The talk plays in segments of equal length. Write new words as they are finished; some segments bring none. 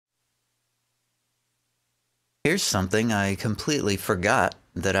Here's something I completely forgot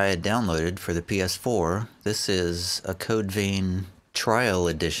that I had downloaded for the PS4. This is a Code Vein Trial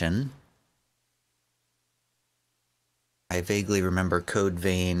Edition. I vaguely remember Code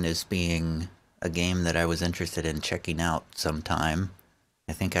Vein as being a game that I was interested in checking out sometime.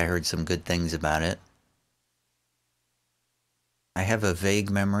 I think I heard some good things about it. I have a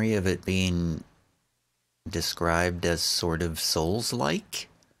vague memory of it being described as sort of Souls-like.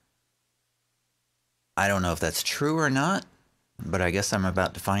 I don't know if that's true or not, but I guess I'm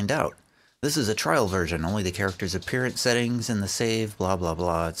about to find out. This is a trial version, only the character's appearance settings and the save, blah blah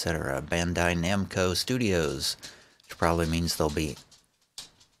blah, etc. Bandai Namco Studios, which probably means there'll be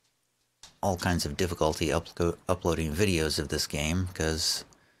all kinds of difficulty uploading videos of this game, because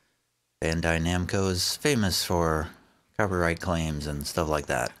Bandai Namco is famous for copyright claims and stuff like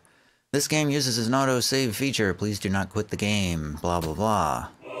that. This game uses an auto-save feature. Please do not quit the game, blah blah blah.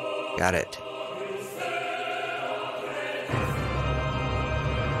 Got it.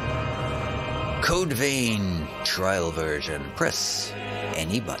 Code Vein trial version. Press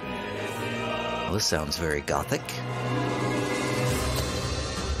any button. Well, this sounds very gothic.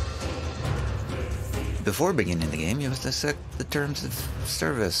 Before beginning the game, you must accept the terms of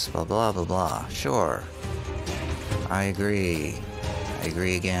service, blah blah blah blah. Sure. I agree. I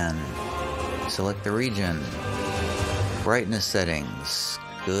agree again. Select the region. Brightness settings.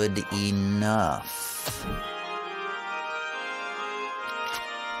 Good enough.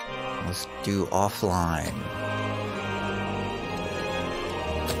 Let's do offline.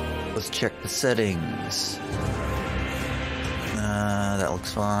 Let's check the settings. That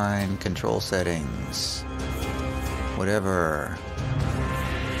looks fine. Control settings. Whatever.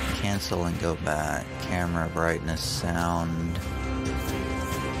 Cancel and go back. Camera brightness, sound.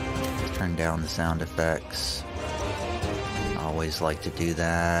 Turn down the sound effects. Always like to do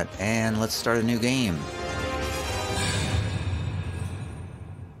that. And let's start a new game.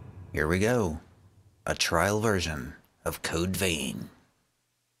 Here we go. A trial version of Code Vein.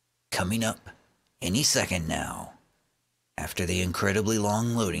 Coming up any second now, after the incredibly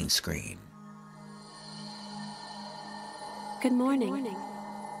long loading screen. Good morning.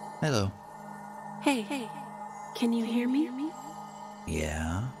 Hello. Hey, can you hear me?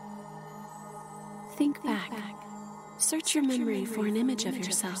 Yeah? Think back. Search your memory for an image of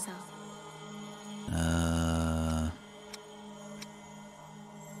yourself.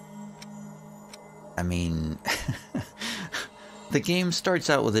 I mean, the game starts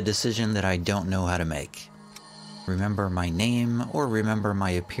out with a decision that I don't know how to make. Remember my name or remember my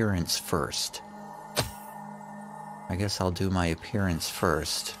appearance first? I guess I'll do my appearance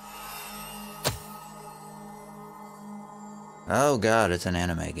first. Oh god, it's an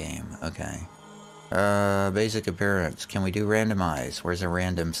anime game. Okay. Basic appearance. Can we do randomize? Where's a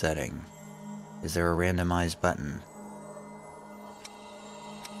random setting? Is there a randomize button?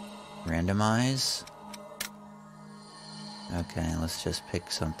 Randomize? Okay, let's just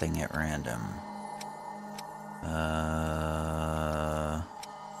pick something at random.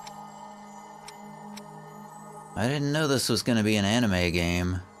 I didn't know this was gonna be an anime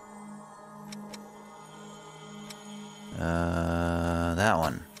game. That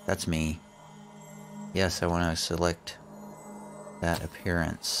one. That's me. Yes, I want to select that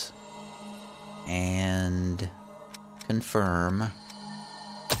appearance. And confirm.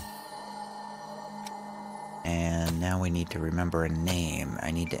 And now we need to remember a name. I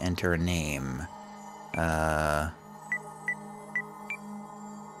need to enter a name.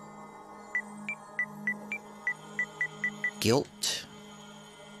 Guilt.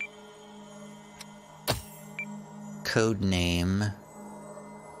 Code name.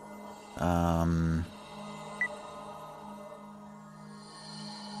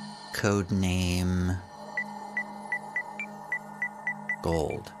 Code name.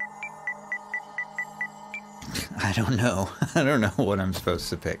 Gold. I don't know. I don't know what I'm supposed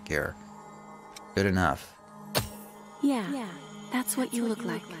to pick here. Good enough. Yeah, that's what you look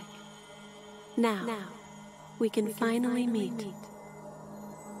like. Now, we can finally meet.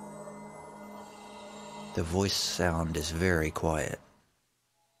 The voice sound is very quiet.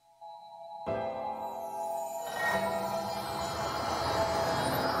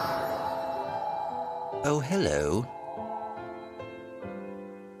 Oh, hello.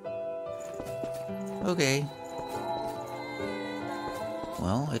 Okay.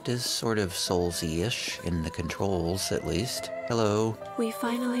 Well, it is sort of Souls-y-ish in the controls, at least. Hello. We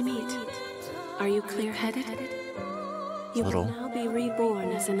finally meet. Are you clear-headed? You will now be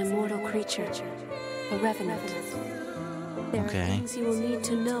reborn as an immortal creature, a revenant. There are things you will need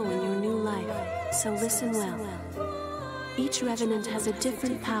to know in your new life, so listen well. Each revenant has a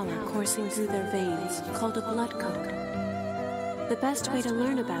different power coursing through their veins, called a blood code. The best way to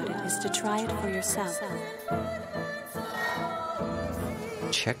learn about it is to try it for yourself.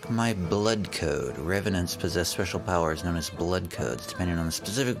 Check my blood code. Revenants possess special powers known as blood codes. Depending on the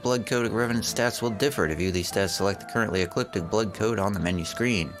specific blood code, a Revenant's stats will differ. To view these stats, select the currently equipped blood code on the menu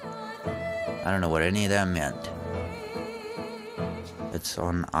screen. I don't know what any of that meant. It's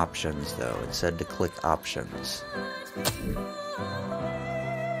on options, though. It said to click options.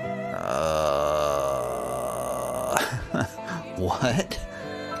 What?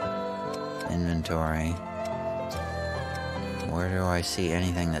 Inventory. Where do I see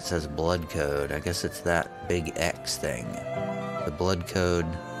anything that says blood code? I guess it's that big X thing. The blood code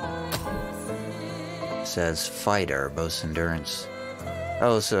says fighter, boasts endurance.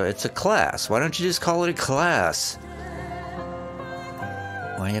 Oh, so it's a class. Why don't you just call it a class?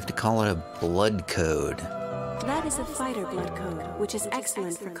 Why do you have to call it a blood code? That is a fighter blood code, which is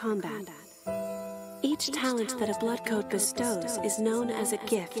excellent for combat. Each talent that a blood code bestows is known as a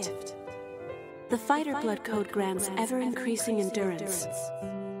gift. The fighter blood code grants ever-increasing endurance.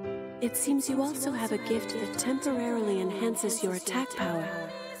 It seems you also have a gift that temporarily enhances your attack power.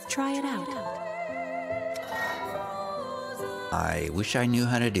 Try it out. I wish I knew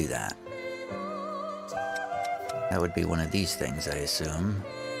how to do that. That would be one of these things, I assume.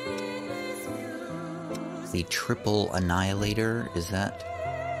 The triple annihilator, is that?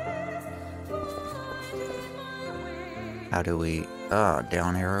 How do we...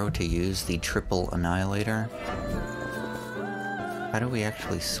 down arrow to use the triple annihilator? How do we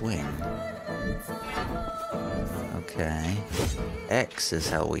actually swing? Okay. X is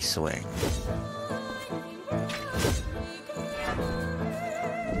how we swing.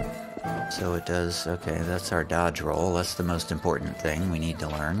 So it does... Okay, that's our dodge roll. That's the most important thing we need to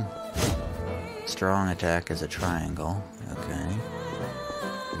learn. Strong attack is a triangle. Okay.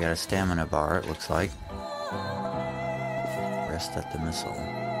 We got a stamina bar, it looks like. Rest at the missile.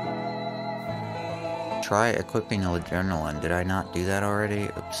 Try equipping adrenaline. Did I not do that already?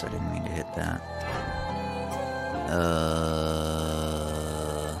 Oops, I didn't mean to hit that.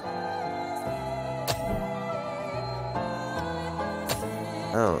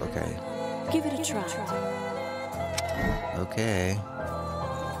 Oh, okay. Give it a try. Okay.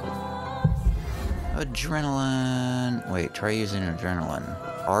 Adrenaline. Wait, try using adrenaline.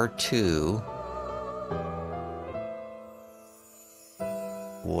 R2.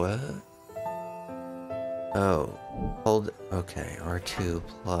 What? Oh. Hold. Okay, R2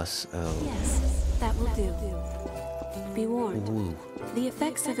 plus O. Yes, that will do. Be warned. Ooh. The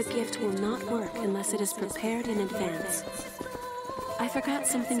effects of a gift will not work unless it is prepared in advance. I forgot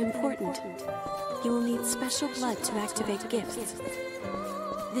something important. You will need special blood to activate gifts.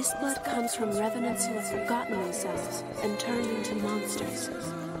 This blood comes from revenants who have forgotten themselves and turned into monsters.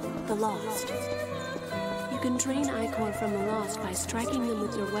 The Lost. You can drain ichor from the Lost by striking them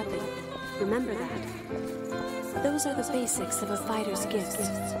with your weapon. Remember that. Those are the basics of a fighter's gifts.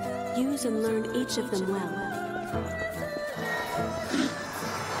 Use and learn each of them well.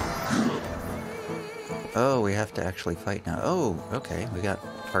 Oh, we have to actually fight now. Oh, okay. We got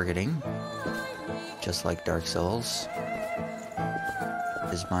targeting. Just like Dark Souls.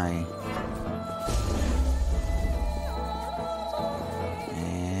 Is my...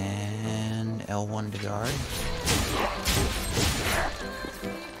 And L1 to guard.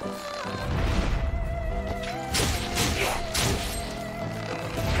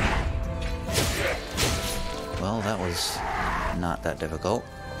 Well, that was not that difficult.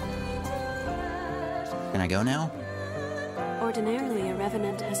 Can I go now? Ordinarily, a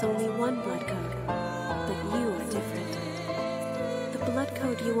revenant has only one blood code, but you are different. The blood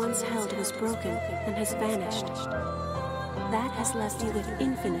code you once held was broken and has vanished. That has left you with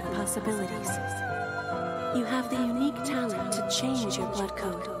infinite possibilities. You have the unique talent to change your blood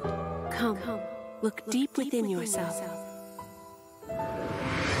code. Come, look deep within yourself.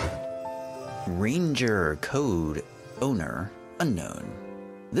 Ranger code owner unknown.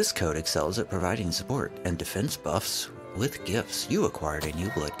 This code excels at providing support and defense buffs with gifts. You acquired a new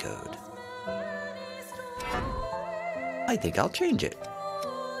blood code. I think I'll change it.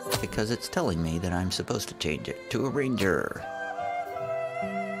 Because it's telling me that I'm supposed to change it to a ranger.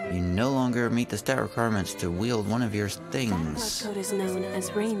 You no longer meet the stat requirements to wield one of your things. That blood code is known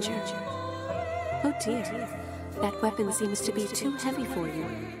as Ranger. Oh dear, that weapon seems to be too heavy for you.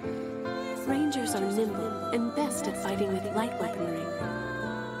 Rangers are nimble and best at fighting with light weaponry.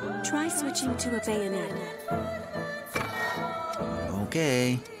 Try switching to a bayonet.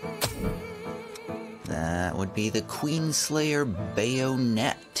 Okay. That would be the Queenslayer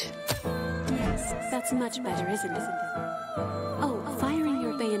bayonet. Yes, that's much better, isn't it? Oh, firing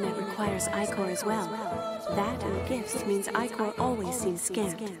your bayonet requires Ichor as well. That and gifts means Ichor always seems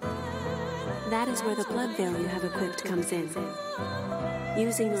scant. That is where the blood veil you have equipped comes in.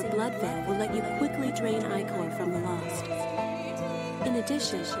 Using your blood veil will let you quickly drain Ichor from the lost. In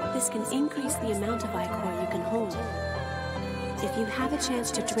addition, this can increase the amount of Ichor you can hold. If you have a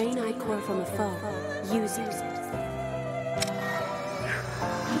chance to drain Ichor from a foe, use it.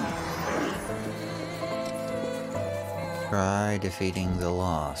 Try defeating the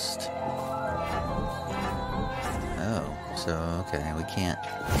lost. Oh, so okay, we can't.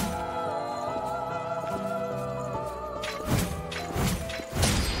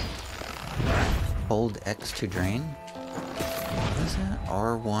 Hold X to drain? What is that?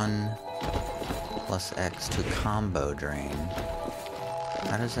 R1 plus X to combo drain.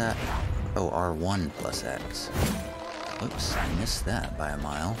 How does that? Oh, R1 plus X. Oops, I missed that by a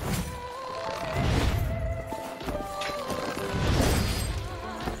mile.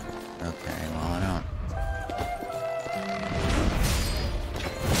 Okay, well, I don't.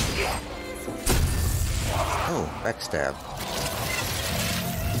 Oh, backstab.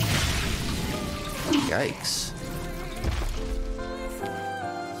 Yikes.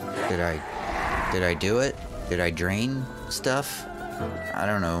 Did I do it? Did I drain stuff? I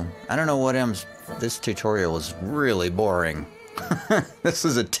don't know. I don't know what this tutorial is really boring. This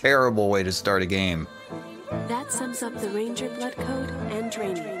is a terrible way to start a game. That sums up the Ranger blood code and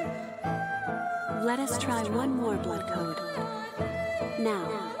draining. Let us try one more blood code. Now,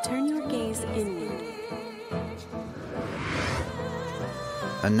 turn your gaze inward.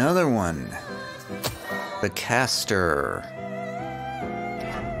 Another one. The caster.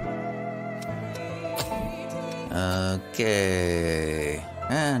 Okay.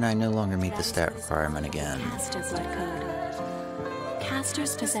 And I no longer meet the stat requirement again. Caster blood code.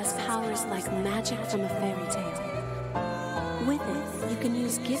 Casters possess powers like magic from a fairy tale. With it, you can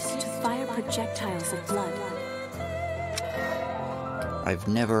use gifts to fire projectiles of blood. I've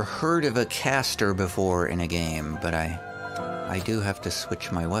never heard of a caster before in a game, but I do have to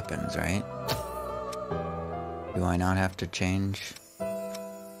switch my weapons, right? Do I not have to change?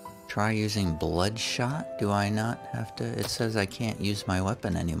 Try using Bloodshot? Do I not have to? It says I can't use my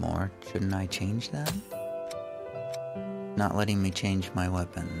weapon anymore. Shouldn't I change that? Not letting me change my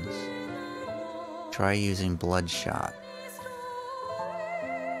weapons. Try using Bloodshot.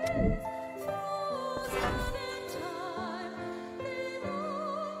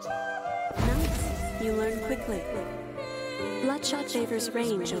 Nice. You learn quickly. Bloodshot favors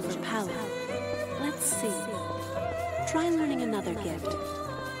range over power. Let's see. Try learning another gift.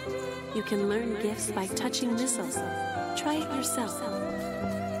 You can learn gifts by touching missiles. Try it yourself.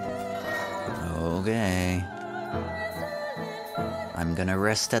 Okay. I'm gonna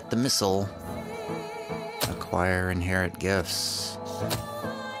rest at the missile. Acquire inherit gifts.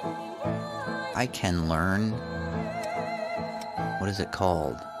 I can learn. What is it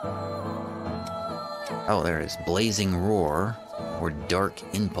called? Oh, there it is. Blazing Roar or Dark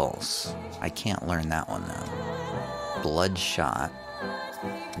Impulse. I can't learn that one though. Bloodshot.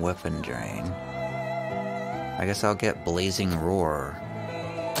 Weapon Drain. I guess I'll get Blazing Roar.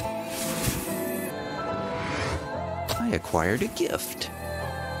 I acquired a gift.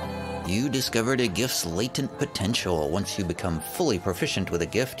 You discovered a gift's latent potential. Once you become fully proficient with a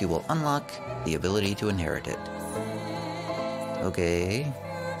gift, you will unlock the ability to inherit it. Okay.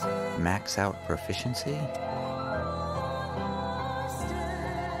 Max out proficiency?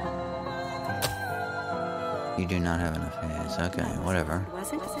 You do not have enough phase. Okay, whatever.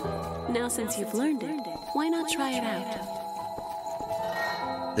 Was it? Now since you've learned it, why not try it out?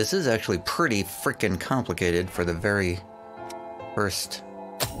 This is actually pretty freaking complicated for the very first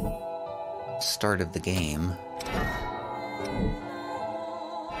start of the game.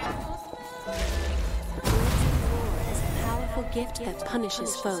 Is a powerful gift that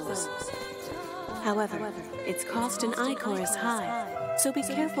punishes foes. However, its cost in Ichor is high, so be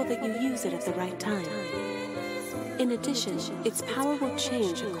careful that you use it at the right time. In addition, its power will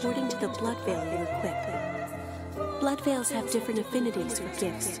change according to the blood veil you equip. Blood veils have different affinities for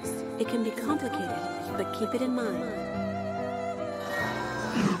gifts. It can be complicated, but keep it in mind.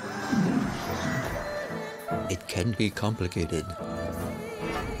 It can be complicated.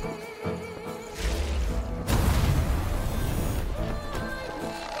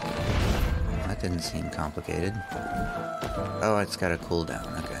 That didn't seem complicated. Oh, it's got a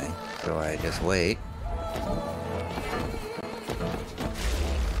cooldown, okay. So I just wait.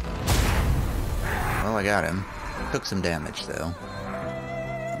 Well, I got him. Took some damage, though.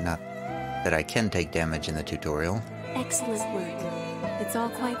 Not that I can take damage in the tutorial. Excellent work. It's all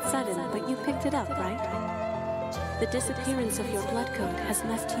quite sudden, but you picked it up, right? The disappearance of your blood code has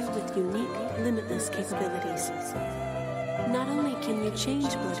left you with unique, limitless capabilities. Not only can you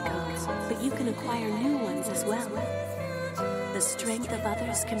change blood codes, but you can acquire new ones as well. The strength of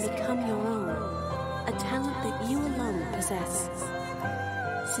others can become your own, a talent that you alone possess.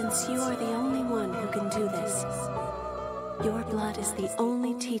 Since you are the only one who can do this, your blood is the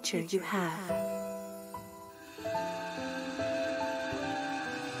only teacher you have.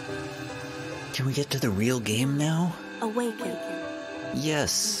 Can we get to the real game now? Awaken.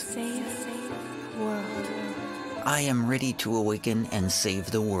 Yes. Save the world. I am ready to awaken and save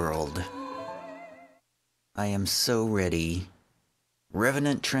the world. I am so ready.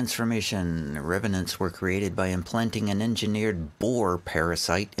 Revenant transformation. Revenants were created by implanting an engineered boar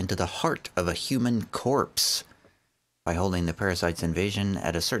parasite into the heart of a human corpse. By holding the parasite's invasion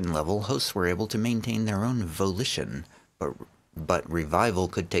at a certain level, hosts were able to maintain their own volition, but revival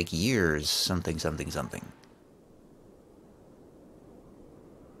could take years, something.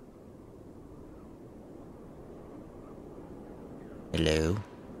 Hello?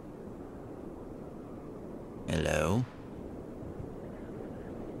 Hello?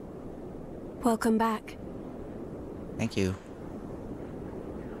 Welcome back. Thank you.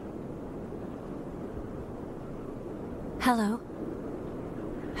 Hello.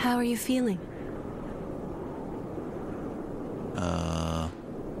 How are you feeling?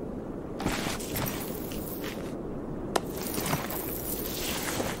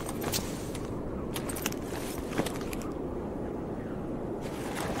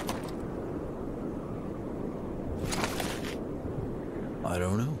 I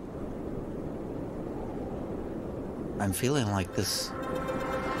don't know. I'm feeling like this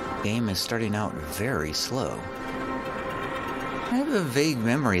game is starting out very slow. I have a vague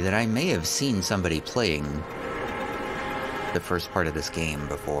memory that I may have seen somebody playing the first part of this game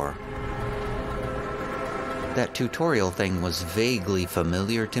before. That tutorial thing was vaguely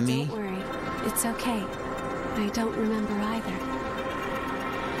familiar to me. Don't worry. It's okay. I don't remember either.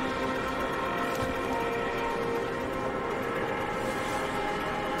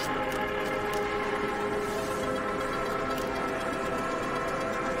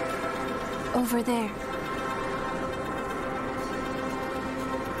 Over there.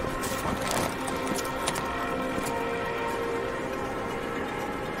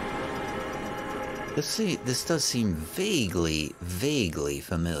 This does seem vaguely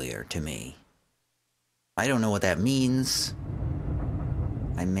familiar to me. I don't know what that means.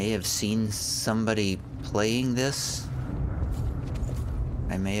 I may have seen somebody playing this.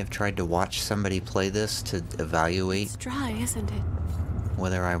 I may have tried to watch somebody play this to evaluate It's dry, isn't it?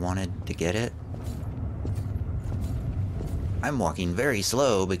 whether I wanted to get it. I'm walking very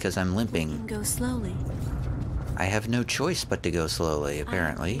slow because I'm limping. Go slowly. I have no choice but to go slowly, I'm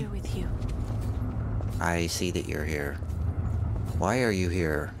apparently. here with you. I see that you're here. Why are you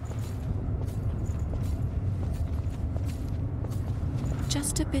here?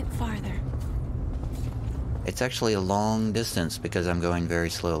 Just a bit farther. It's actually a long distance because I'm going very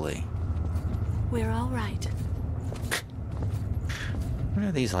slowly. We're all right. What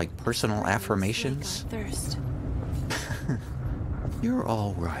are these, like, personal affirmations? Slake our thirst. You're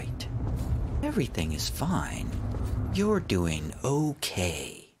all right. Everything is fine. You're doing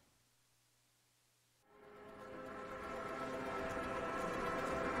okay.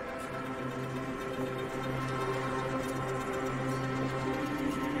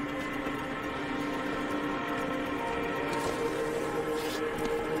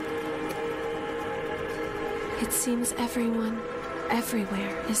 It seems everyone,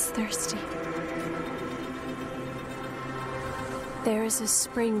 everywhere, is thirsty. There is a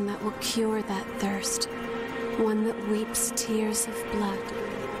spring that will cure that thirst, one that weeps tears of blood.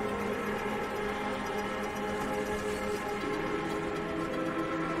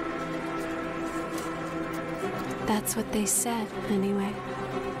 That's what they said, anyway.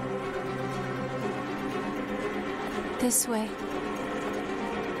 This way.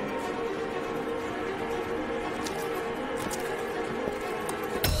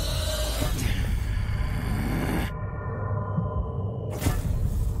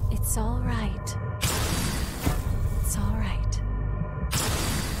 It's all right. It's all right.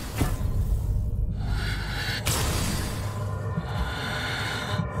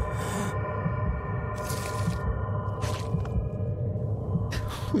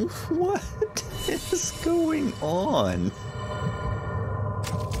 What is going on?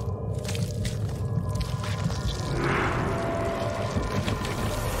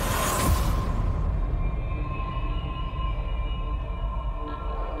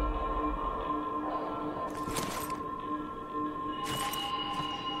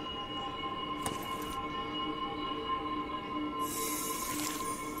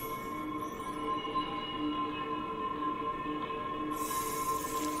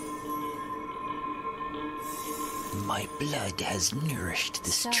 My blood has nourished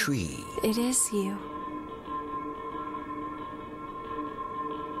this tree. It is you.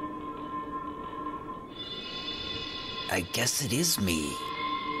 I guess it is me.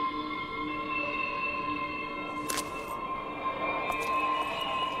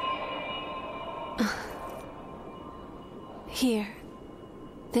 Here.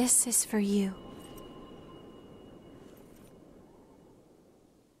 This is for you.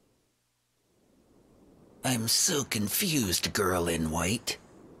 I'm so confused, girl in white.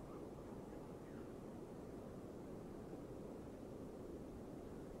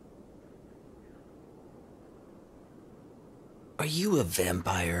 Are you a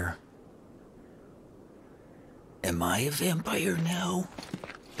vampire? Am I a vampire now?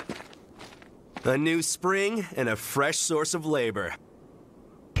 A new spring and a fresh source of labor.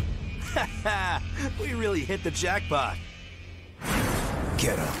 Ha! We really hit the jackpot.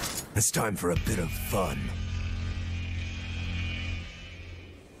 Get up. It's time for a bit of fun.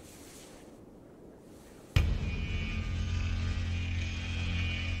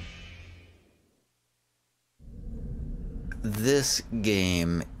 This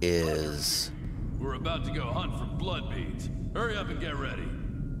game is We're about to go hunt for blood beads. Hurry up and get ready.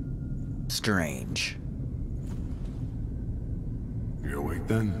 strange. You awake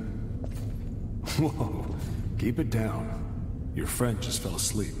then? Whoa, keep it down. Your friend just fell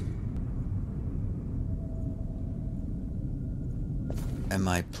asleep. Am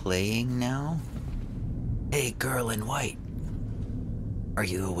I playing now? Hey, girl in white. Are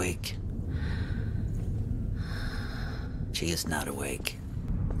you awake? She is not awake.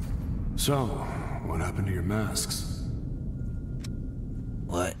 So, what happened to your masks?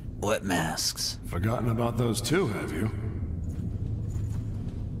 What masks? Forgotten about those too, have you?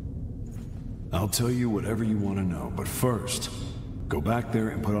 I'll tell you whatever you want to know, but first, go back there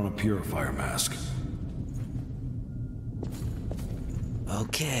and put on a purifier mask.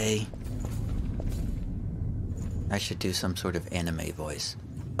 Okay. I should do some sort of anime voice.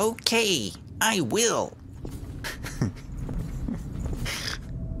 Okay, I will.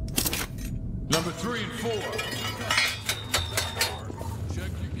 Number 3 and 4.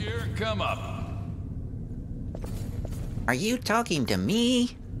 Check your gear and come up. Are you talking to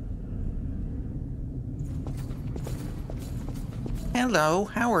me? Hello,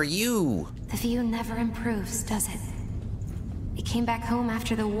 how are you? The view never improves, does it? We came back home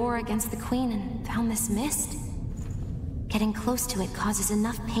after the war against the Queen and found this mist. Getting close to it causes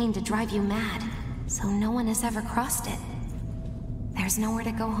enough pain to drive you mad, so no one has ever crossed it. There's nowhere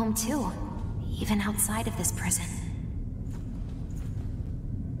to go home to, even outside of this prison.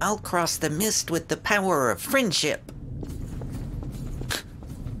 I'll cross the mist with the power of friendship.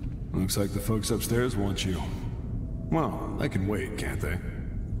 Looks like the folks upstairs want you. Well, they can wait, can't they?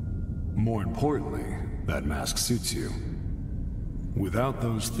 More importantly, that mask suits you. Without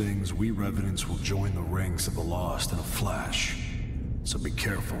those things, we Revenants will join the ranks of the Lost in a flash. So be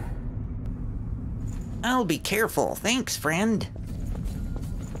careful. I'll be careful, thanks, friend.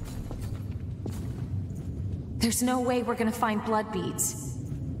 There's no way we're gonna find blood beads.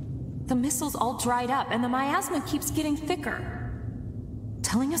 The missile's all dried up, and the miasma keeps getting thicker.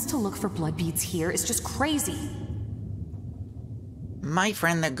 Telling us to look for blood beads here is just crazy. My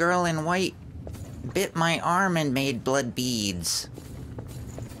friend, the girl in white, bit my arm and made blood beads.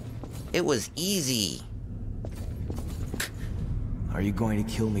 It was easy. Are you going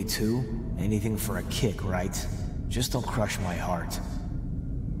to kill me too? Anything for a kick, right? Just don't crush my heart.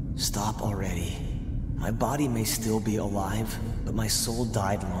 Stop already. My body may still be alive, but my soul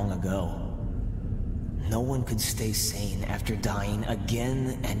died long ago. No one could stay sane after dying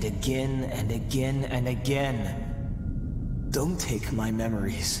again and again and again and again. Don't take my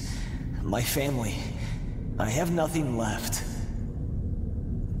memories, my family. I have nothing left.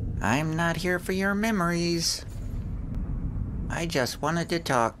 I'm not here for your memories. I just wanted to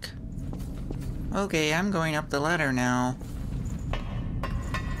talk. Okay, I'm going up the ladder now.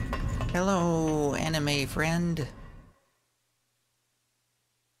 Hello, anime friend.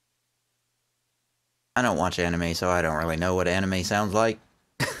 I don't watch anime, so I don't really know what anime sounds like.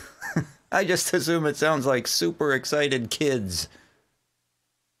 I just assume it sounds like super excited kids.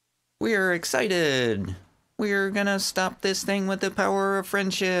 We're excited. We're gonna stop this thing with the power of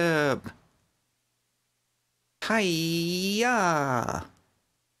friendship. Hiya!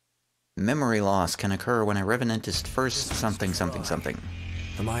 Memory loss can occur when a revenant is first something.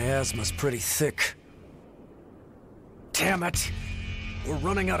 The miasma's pretty thick. Damn it! We're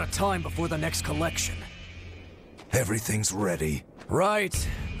running out of time before the next collection. Everything's ready. Right.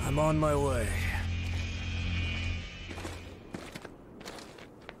 I'm on my way.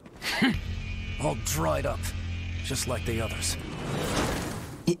 All dried up. just like the others.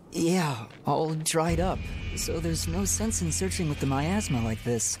 Yeah, all dried up. So there's no sense in searching with the miasma like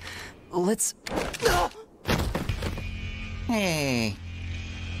this. Let's... Hey,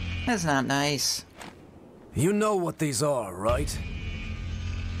 that's not nice. You know what these are, right?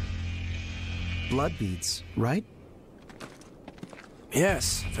 Blood beads, right?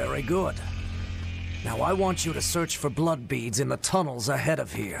 Yes, very good. Now I want you to search for blood beads in the tunnels ahead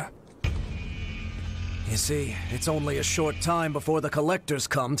of here. You see, it's only a short time before the collectors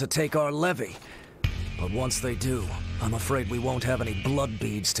come to take our levy. But once they do, I'm afraid we won't have any blood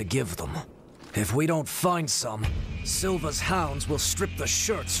beads to give them. If we don't find some, Silva's hounds will strip the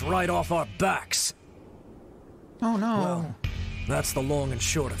shirts right off our backs. Oh no. Well, that's the long and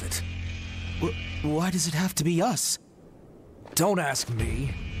short of it. Why does it have to be us? Don't ask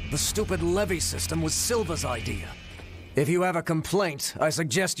me. The stupid levy system was Silva's idea. If you have a complaint, I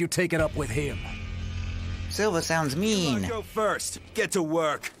suggest you take it up with him. Silva sounds mean. Go first. Get to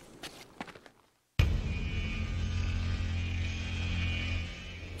work.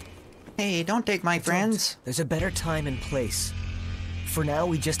 Hey, don't take my friends. There's a better time and place. For now,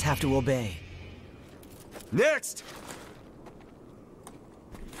 we just have to obey. Next!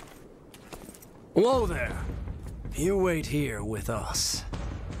 Whoa there. You wait here with us.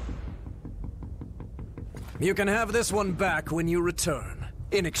 You can have this one back when you return.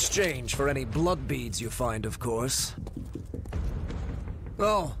 In exchange for any blood beads you find, of course.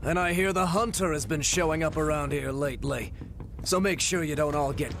 Oh, and I hear the hunter has been showing up around here lately. So make sure you don't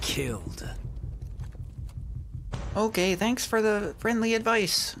all get killed. Okay, thanks for the friendly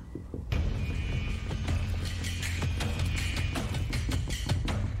advice.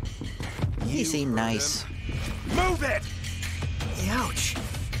 He seemed nice. Move it! Ouch.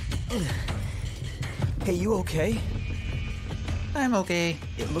 Hey, you okay? I'm okay.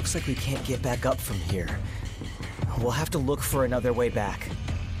 It looks like we can't get back up from here. We'll have to look for another way back.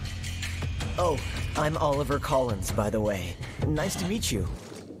 Oh, I'm Oliver Collins, by the way. Nice to meet you.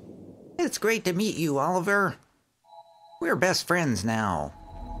 It's great to meet you, Oliver. We're best friends now.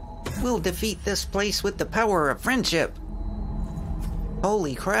 We'll defeat this place with the power of friendship.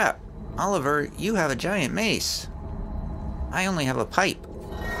 Holy crap. Oliver, you have a giant mace. I only have a pipe.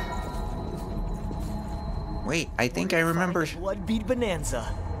 Wait, I think I remember... Blood bead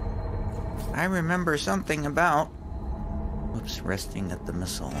bonanza. I remember something about... Whoops, resting at the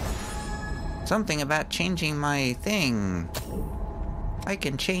missile. Something about changing my thing. I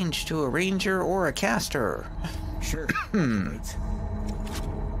can change to a ranger or a caster. Sure. I'm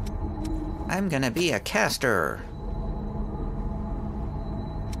gonna be a caster.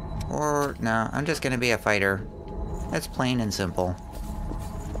 Or, no, I'm just gonna be a fighter. That's plain and simple.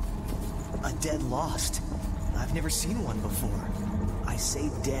 A dead lost. I've never seen one before. I say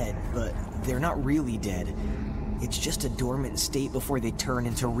dead, but they're not really dead. It's just a dormant state before they turn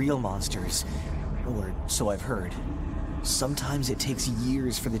into real monsters. Or so I've heard. Sometimes it takes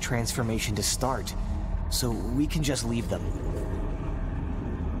years for the transformation to start, so we can just leave them.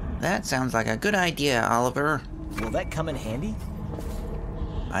 That sounds like a good idea, Oliver. Will that come in handy?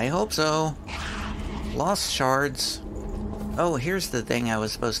 I hope so. Lost shards. Oh, here's the thing I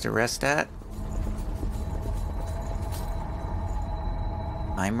was supposed to rest at.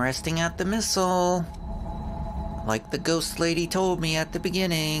 I'm resting at the missile. Like the ghost lady told me at the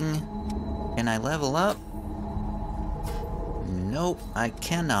beginning. Can I level up? Nope, I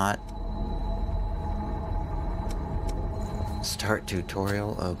cannot. Start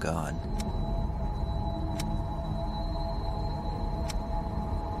tutorial? Oh god.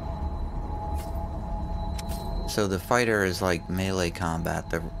 So the fighter is like melee combat,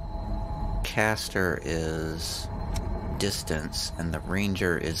 the caster is distance, and the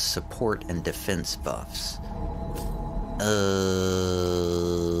ranger is support and defense buffs.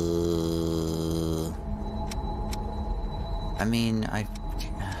 I mean,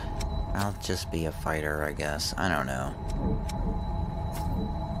 I'll just be a fighter, I guess. I don't know.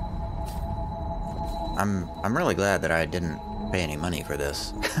 I'm really glad that I didn't pay any money for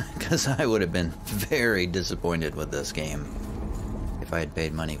this, because I would have been very disappointed with this game if I had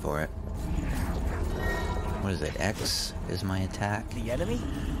paid money for it. What is it? X is my attack? The enemy?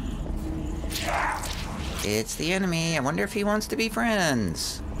 It's the enemy. I wonder if he wants to be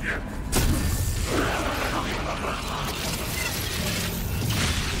friends.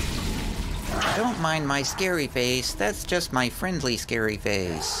 Don't mind my scary face. That's just my friendly scary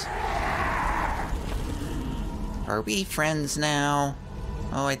face. Are we friends now?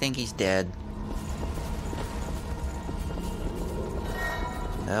 Oh, I think he's dead.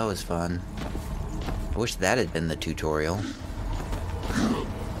 That was fun. I wish that had been the tutorial.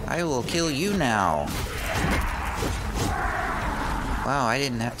 I will kill you now. Wow, I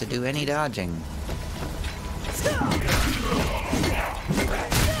didn't have to do any dodging.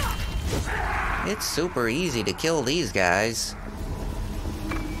 It's super easy to kill these guys.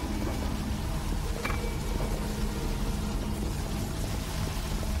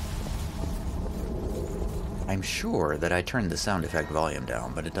 I'm sure that I turned the sound effect volume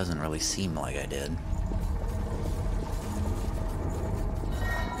down, but it doesn't really seem like I did.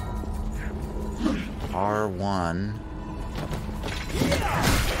 R1.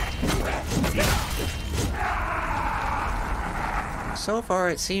 So far,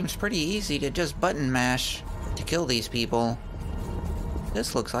 it seems pretty easy to just button mash to kill these people.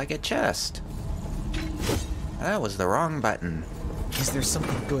 This looks like a chest. That was the wrong button. Is there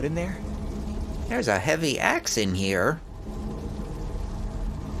something good in there? There's a heavy axe in here.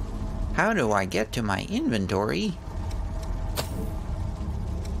 How do I get to my inventory?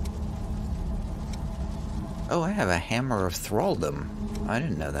 Oh, I have a hammer of thraldom. I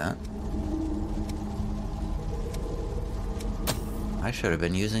didn't know that. I should have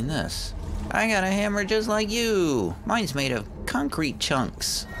been using this. I got a hammer just like you. Mine's made of concrete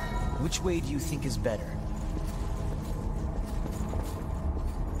chunks. Which way do you think is better?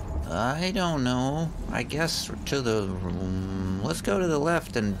 I don't know. I guess to the... let's go to the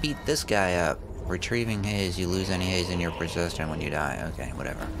left and beat this guy up. Retrieving haze. You lose any haze in your possession when you die. Okay,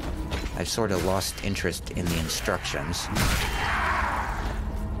 whatever. I've sort of lost interest in the instructions.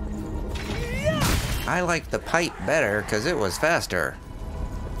 I like the pipe better because it was faster.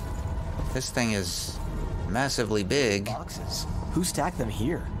 This thing is massively big. Boxes. Who stacked them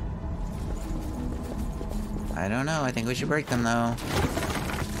here? I don't know. I think we should break them though.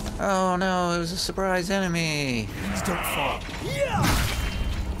 Oh no, it was a surprise enemy. Please don't fall.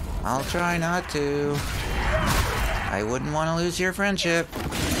 I'll try not to. I wouldn't want to lose your friendship.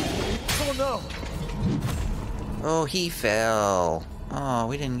 Oh no! Oh, he fell. Oh,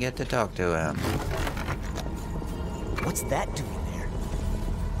 we didn't get to talk to him. What's that doing there?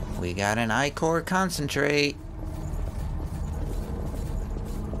 We got an ichor concentrate.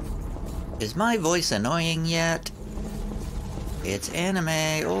 Is my voice annoying yet? It's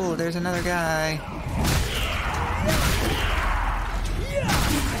anime. Oh, there's another guy.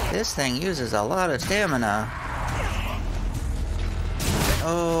 This thing uses a lot of stamina.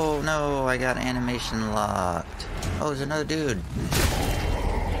 Oh no, I got animation locked. Oh, there's another dude.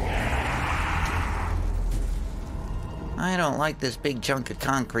 I don't like this big chunk of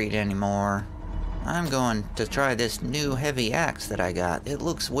concrete anymore. I'm going to try this new heavy axe that I got. It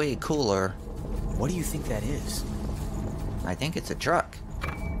looks way cooler. What do you think that is? I think it's a truck.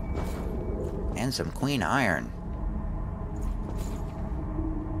 And some queen iron.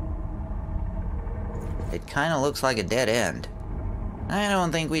 It kind of looks like a dead end. I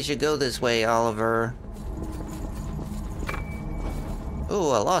don't think we should go this way, Oliver.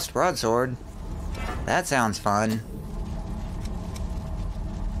 Ooh, a lost broadsword. That sounds fun.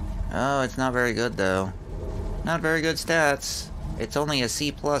 Oh, it's not very good, though. Not very good stats. It's only a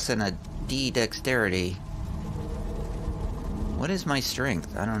C+ and a D dexterity. What is my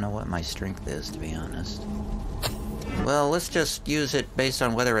strength? I don't know what my strength is, to be honest. Well, let's just use it based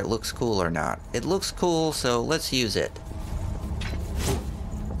on whether it looks cool or not. It looks cool, so let's use it.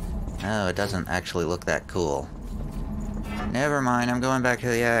 Oh, it doesn't actually look that cool. Never mind, I'm going back to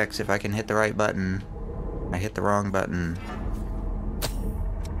the axe if I can hit the right button. I hit the wrong button.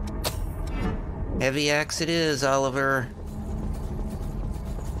 Heavy axe it is, Oliver.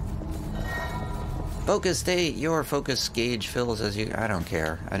 Focus state. Your focus gauge fills as you... I don't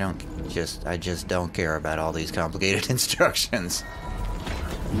care. I just don't care about all these complicated instructions.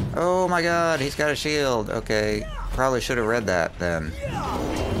 Oh my god, he's got a shield. Okay, probably should have read that then.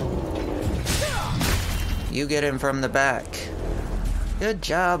 You get him from the back. Good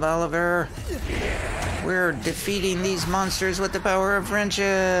job, Oliver. We're defeating these monsters with the power of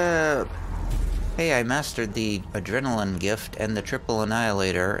friendship. Hey, I mastered the adrenaline gift and the triple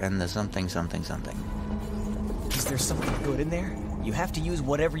annihilator and the something something something. Is there something good in there? You have to use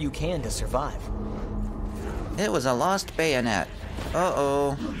whatever you can to survive. It was a lost bayonet.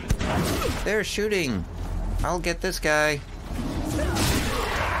 Uh-oh. They're shooting. I'll get this guy.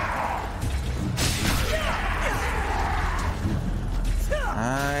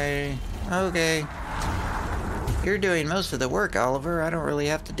 Okay. You're doing most of the work, Oliver. I don't really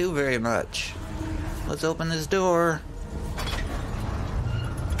have to do very much. Let's open this door.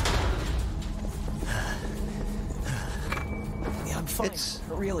 Yeah, I'm fine.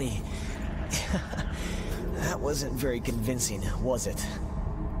 Really. That wasn't very convincing, was it?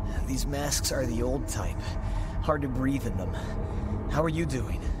 These masks are the old type. Hard to breathe in them. How are you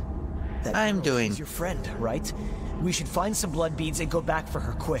doing? I'm doing... She's your friend, right? We should find some blood beads and go back for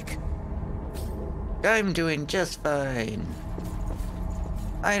her quick. I'm doing just fine.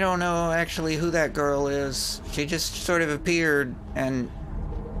 I don't know actually who that girl is. She just sort of appeared and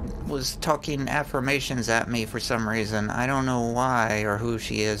was talking affirmations at me for some reason. I don't know why or who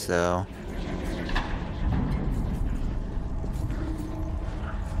she is though.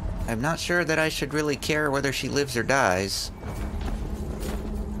 I'm not sure that I should really care whether she lives or dies.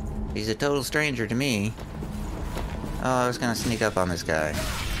 She's a total stranger to me. Oh, I was gonna sneak up on this guy.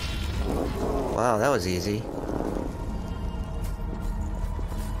 Wow, that was easy.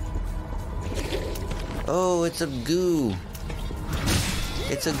 Oh, it's a goo.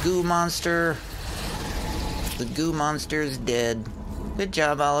 It's a goo monster. The goo monster is dead. Good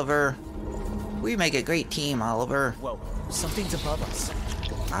job, Oliver. We make a great team, Oliver. Whoa, something's above us.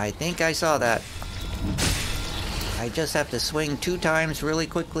 I think I saw that. I just have to swing 2 times really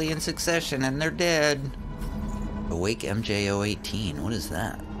quickly in succession and they're dead. Awake MJ018, what is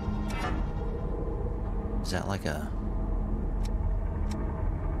that? Is that like a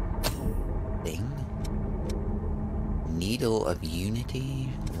thing? Needle of Unity?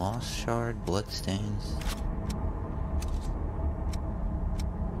 Lost Shard? Bloodstains?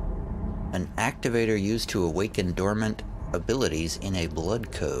 An activator used to awaken dormant abilities in a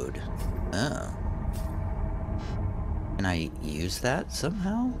blood code. Oh. Can I use that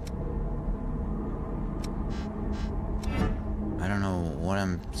somehow? I don't know what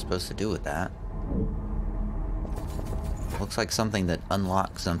I'm supposed to do with that. Looks like something that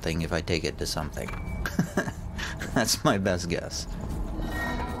unlocks something if I take it to something. That's my best guess.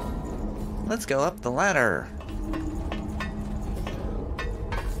 Let's go up the ladder.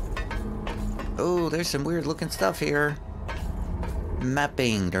 Oh, there's some weird looking stuff here.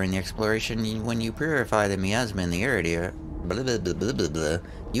 Mapping. During the exploration, when you purify the miasma in the area, blah, blah, blah, blah, blah, blah,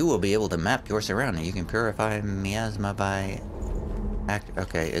 you will be able to map your surroundings. You can purify miasma by...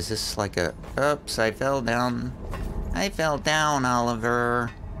 Okay, is this like a... Oops, I fell down. I fell down,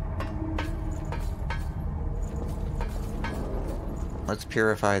 Oliver. Let's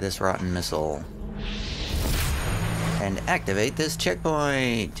purify this rotten missile. And activate this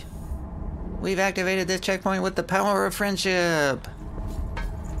checkpoint. We've activated this checkpoint with the power of friendship.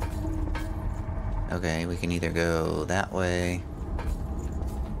 Okay, we can either go that way.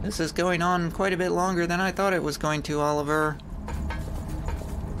 This is going on quite a bit longer than I thought it was going to, Oliver.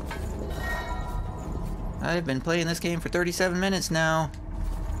 I've been playing this game for 37 minutes now.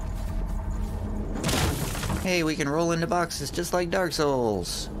 Hey, we can roll into boxes just like Dark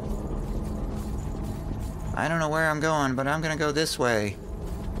Souls. I don't know where I'm going, but I'm gonna go this way.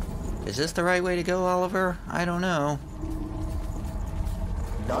 Is this the right way to go, Oliver? I don't know.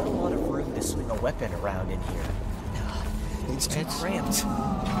 Not a lot of room to swing a weapon around in here. It's too cramped.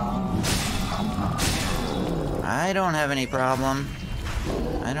 I don't have any problem.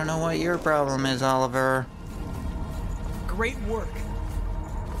 I don't know what your problem is, Oliver. Great work.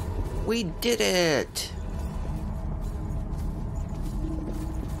 We did it!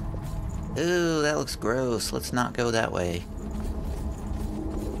 Ooh, that looks gross. Let's not go that way.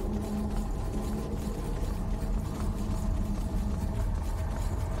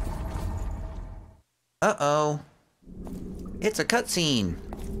 Uh-oh. It's a cutscene.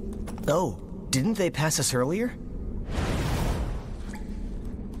 Oh, didn't they pass us earlier?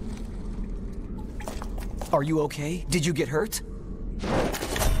 Are you okay? Did you get hurt?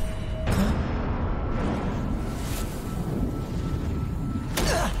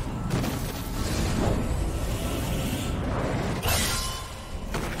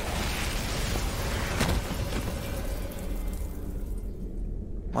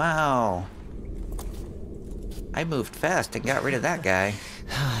 Wow. I moved fast and got rid of that guy.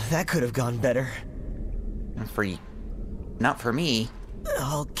 That could have gone better. Not for me.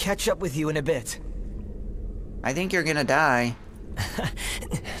 I'll catch up with you in a bit. I think you're gonna die.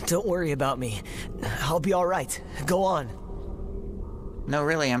 Don't worry about me. I'll be alright. Go on. No,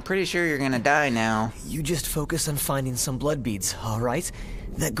 really, I'm pretty sure you're gonna die now. You just focus on finding some blood beads, alright?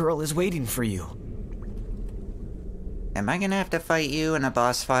 That girl is waiting for you. Am I gonna have to fight you in a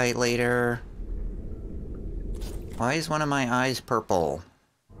boss fight later? Why is one of my eyes purple?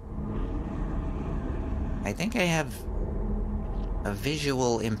 I think I have a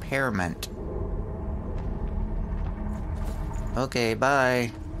visual impairment. Okay, bye.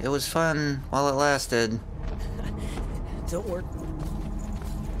 It was fun while it lasted. Don't worry.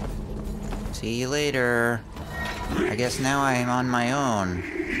 See you later. I guess now I am on my own.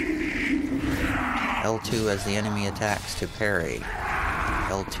 L2 as the enemy attacks to parry.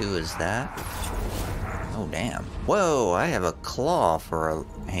 L2 is that? Oh, damn. Whoa, I have a claw for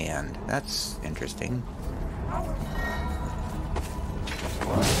a hand. That's interesting.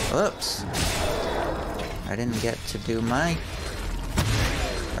 Oops. I didn't get to do my...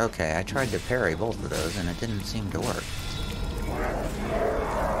 Okay, I tried to parry both of those and it didn't seem to work.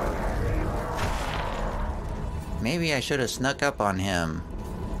 Maybe I should have snuck up on him.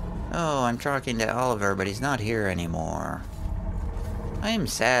 Oh, I'm talking to Oliver, but he's not here anymore. I am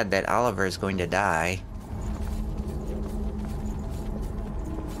sad that Oliver is going to die.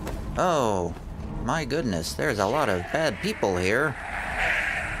 Oh, my goodness, there's a lot of bad people here.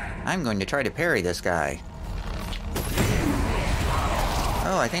 I'm going to try to parry this guy.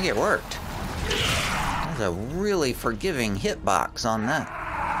 Oh, I think it worked. There's a really forgiving hitbox on that.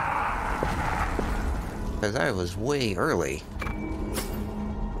 Because I was way early.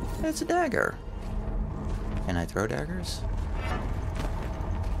 It's a dagger. Can I throw daggers?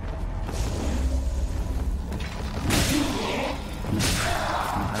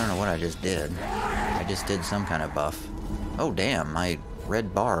 I don't know what I just did. I just did some kind of buff. Oh damn, my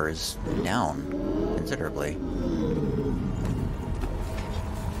red bar is down considerably.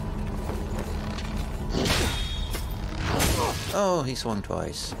 Oh, he swung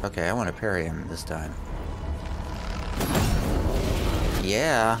twice. Okay, I want to parry him this time.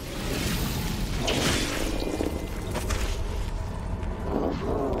 Yeah.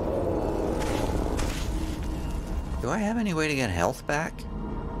 Do I have any way to get health back?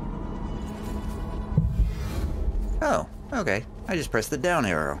 Oh, okay. I just pressed the down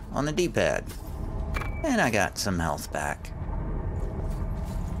arrow on the D-pad. And I got some health back.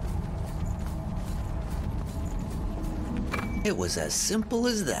 It was as simple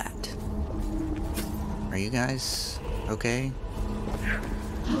as that. Are you guys okay?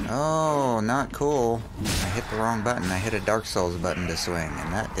 Oh, not cool. I hit the wrong button. I hit a Dark Souls button to swing,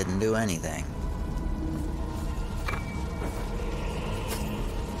 and that didn't do anything.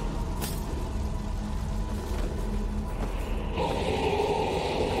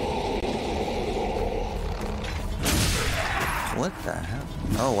 What the hell?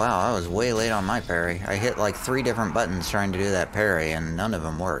 Oh wow, I was way late on my parry. I hit like 3 different buttons trying to do that parry, and none of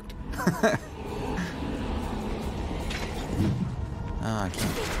them worked. Oh, I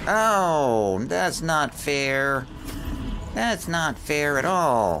can't. Oh, that's not fair. That's not fair at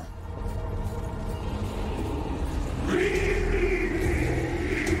all.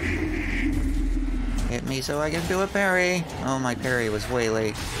 Hit me so I can do a parry. Oh, my parry was way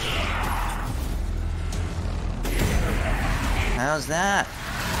late. How's that?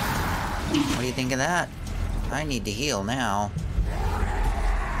 What do you think of that? I need to heal now.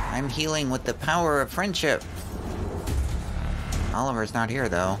 I'm healing with the power of friendship. Oliver's not here,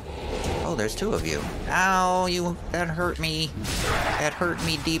 though. Oh, there's 2 of you. Ow, you... that hurt me. That hurt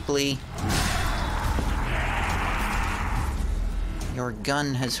me deeply. Your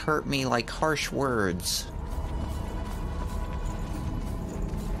gun has hurt me like harsh words.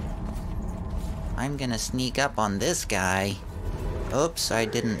 I'm gonna sneak up on this guy. Oops, I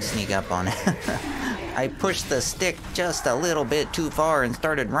didn't sneak up on it. I pushed the stick just a little bit too far and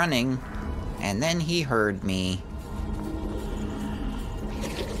started running. And then he heard me.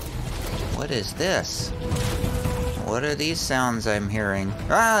 What is this? What are these sounds I'm hearing?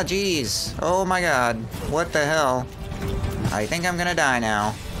 Ah, jeez! Oh my god. What the hell? I think I'm gonna die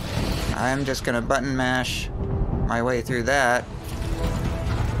now. I'm just gonna button mash my way through that.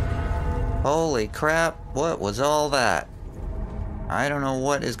 Holy crap, what was all that? I don't know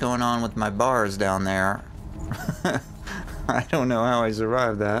what is going on with my bars down there. I don't know how I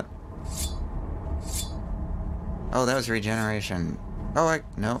survived that. Oh, that was regeneration. Oh,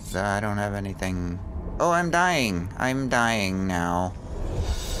 nope, I don't have anything. Oh, I'm dying. I'm dying now.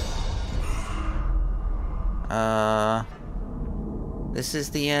 This is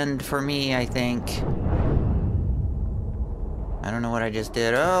the end for me, I think. I don't know what I just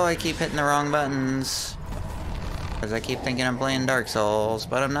did. Oh, I keep hitting the wrong buttons. Because I keep thinking I'm playing Dark Souls,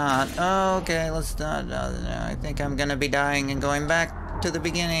 but I'm not. Oh, okay, let's not. I think I'm gonna be dying and going back to the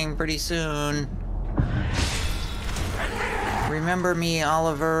beginning pretty soon. Remember me,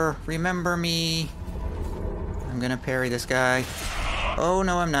 Oliver. Remember me. I'm gonna parry this guy. Oh,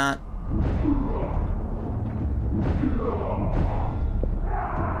 no, I'm not.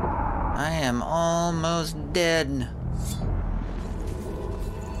 I am almost dead.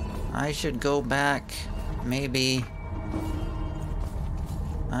 I should go back, maybe.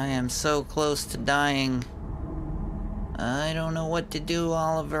 I am so close to dying. I don't know what to do,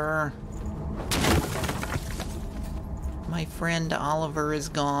 Oliver. My friend Oliver is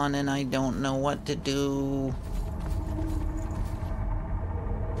gone and I don't know what to do.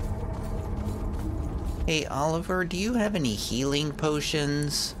 Hey, Oliver, do you have any healing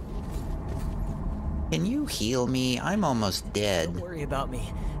potions? Can you heal me? I'm almost dead. Don't worry about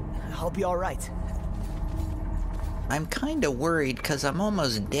me. I'll be alright. I'm kinda worried because I'm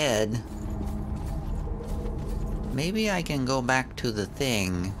almost dead. Maybe I can go back to the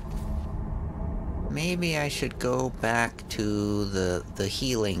thing. Maybe I should go back to the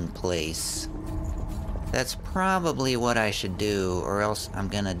healing place. That's probably what I should do, or else I'm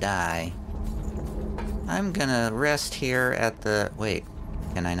gonna die. I'm gonna rest here at the... Wait,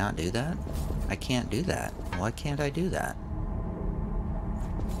 can I not do that? I can't do that. Why can't I do that?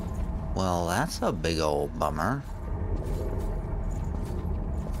 Well, that's a big old bummer.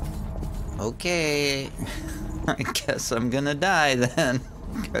 Okay, I guess I'm gonna die then,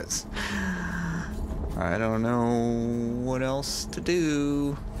 because I don't know what else to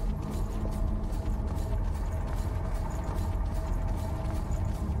do.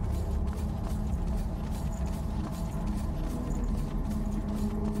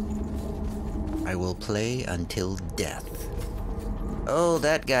 I will play until death. Oh,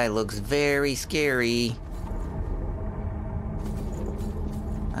 that guy looks very scary.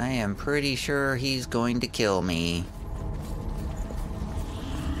 I am pretty sure he's going to kill me.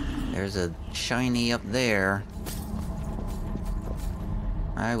 There's a shiny up there.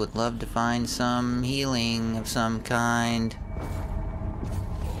 I would love to find some healing of some kind.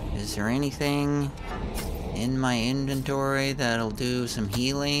 Is there anything in my inventory that'll do some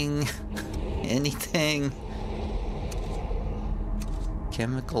healing? Anything?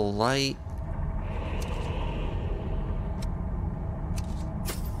 Chemical light?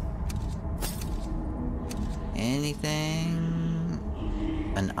 Anything?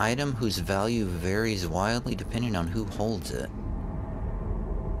 An item whose value varies wildly depending on who holds it.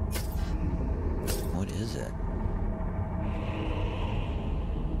 What is it?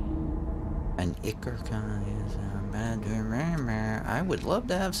 An ichor kind is bad to remember. I would love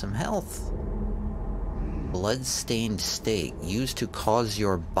to have some health. Blood-stained steak used to cause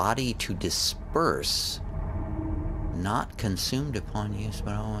your body to disperse. Not consumed upon use,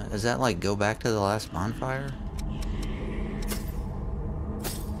 but is that like go back to the last bonfire?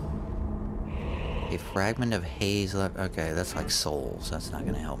 A fragment of haze left. Okay, that's like souls. That's not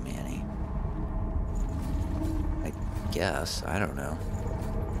gonna help me any. I guess. I don't know.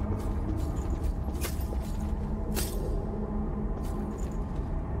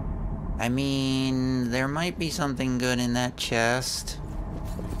 I mean, there might be something good in that chest.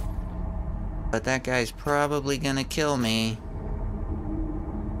 But that guy's probably gonna kill me.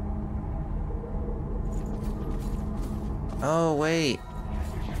 Oh, wait.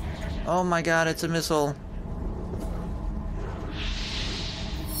 Oh my god, it's a missile.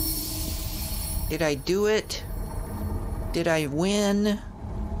 Did I do it? Did I win?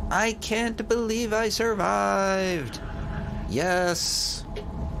 I can't believe I survived. Yes.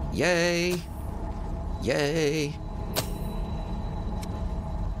 Yay. Yay.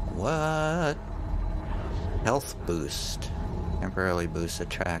 What? Health boost. Temporarily boosts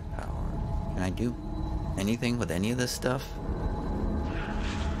attack power. Can I do anything with any of this stuff?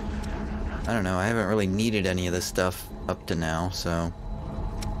 I don't know, I haven't really needed any of this stuff up to now, so...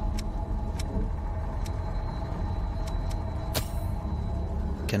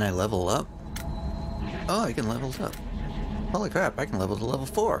 Can I level up? Oh, I can level up. Holy crap, I can level to level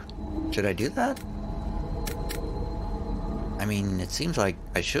 4. Should I do that? I mean, it seems like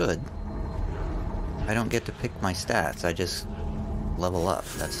I should. I don't get to pick my stats, I just level up.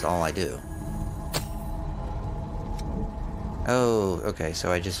 That's all I do. Oh, okay,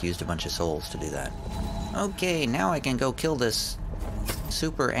 so I just used a bunch of souls to do that. Okay, now I can go kill this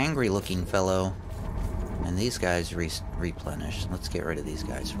super angry looking fellow. And these guys replenish. Let's get rid of these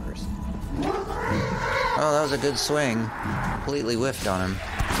guys first. Oh, that was a good swing. Completely whiffed on him.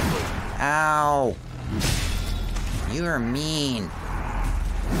 Ow! You are mean.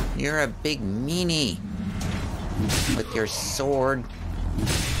 You're a big meanie. With your sword.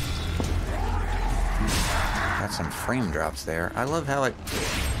 Got some frame drops there. I love how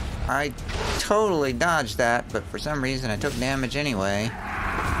I totally dodged that, but for some reason I took damage anyway.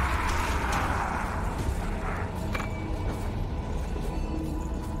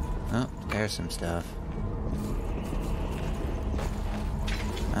 Oh, there's some stuff.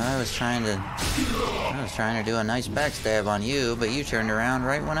 I was trying to do a nice backstab on you, but you turned around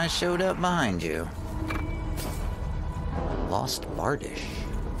right when I showed up behind you. Lost Bardish.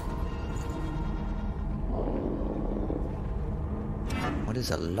 What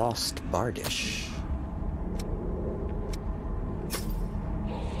is a Lost Bardish?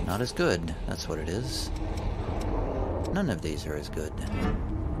 Not as good, that's what it is. None of these are as good.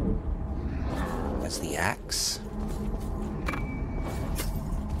 That's the axe.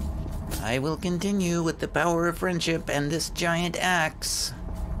 I will continue with the power of friendship and this giant axe.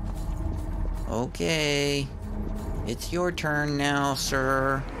 Okay. It's your turn now,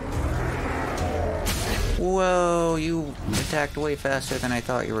 sir. Whoa, you attacked way faster than I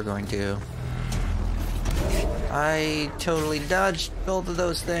thought you were going to. I totally dodged both of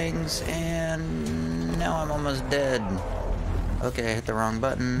those things, and now I'm almost dead. Okay, I hit the wrong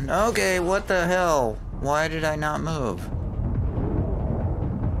button. Okay, what the hell? Why did I not move?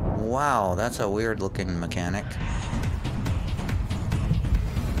 Wow, that's a weird looking mechanic.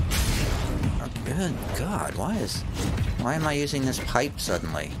 Oh, good God, why am I using this pipe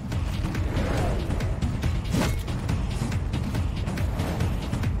suddenly?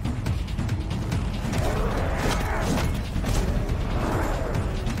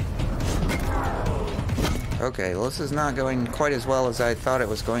 Okay, well, this is not going quite as well as I thought it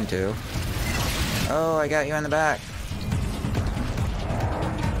was going to. Oh, I got you in the back.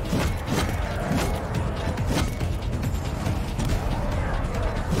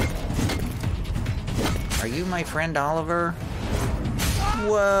 Are you my friend Oliver?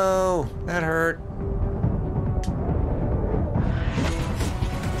 Whoa, that hurt.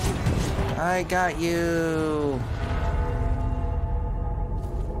 I got you.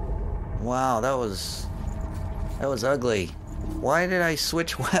 Wow, that was ugly. Why did I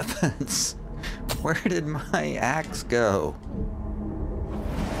switch weapons? Where did my axe go?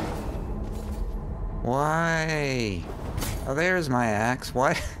 Why? Oh, there's my axe.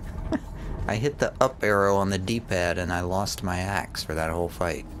 Why? I hit the up arrow on the D-pad and I lost my axe for that whole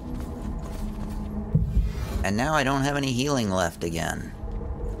fight. And now I don't have any healing left again.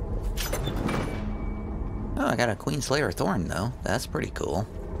 Oh, I got a Queen Slayer Thorn though. That's pretty cool.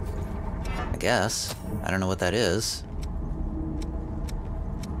 I guess. I don't know what that is.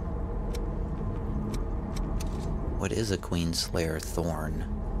 What is a Queen Slayer Thorn?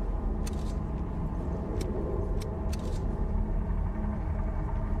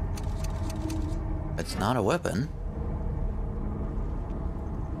 It's not a weapon.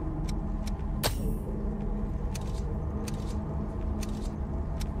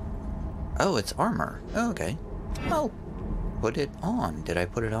 Oh, it's armor. Oh, okay. Well, put it on. Did I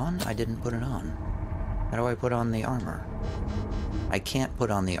put it on? I didn't put it on. How do I put on the armor? I can't put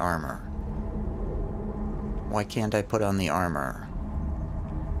on the armor. Why can't I put on the armor?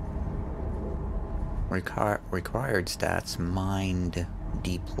 Required stats, mind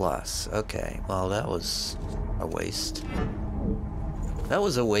D+. Okay, well that was a waste. That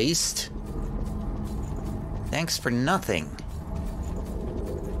was a waste. Thanks for nothing.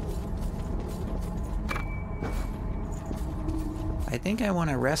 I think I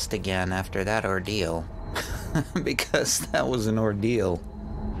want to rest again after that ordeal. Because that was an ordeal.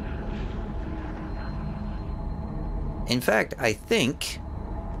 In fact, I think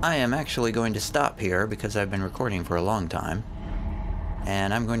I am actually going to stop here because I've been recording for a long time.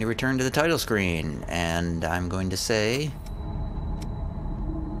 And I'm going to return to the title screen, and I'm going to say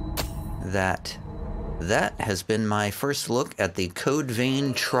that that has been my first look at the Code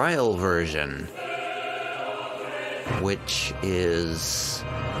Vein trial version, which is,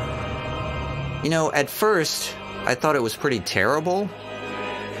 you know, at first I thought it was pretty terrible,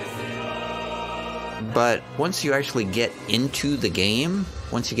 but once you actually get into the game,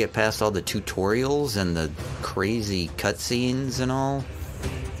 once you get past all the tutorials and the crazy cutscenes and all,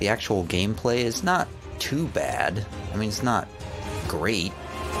 the actual gameplay is not too bad. I mean, it's not great.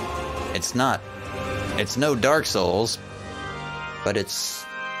 It's no Dark Souls, but it's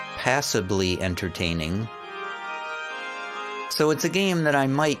passably entertaining. So it's a game that I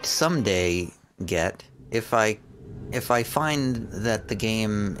might someday get if I find that the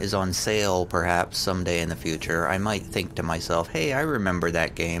game is on sale, perhaps someday in the future. I might think to myself, hey, I remember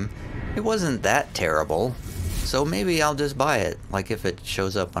that game. It wasn't that terrible, so maybe I'll just buy it. Like if it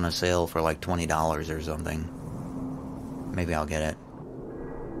shows up on a sale for like $20 or something, maybe I'll get it.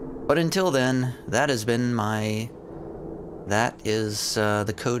 But until then, that has been that is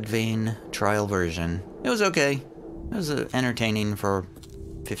the Code Vein trial version. It was okay. It was entertaining for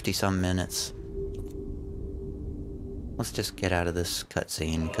 50-some minutes. Let's just get out of this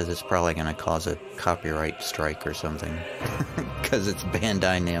cutscene, because it's probably going to cause a copyright strike or something. Because it's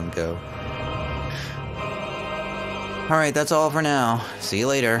Bandai Namco. Alright, that's all for now. See you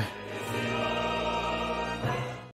later.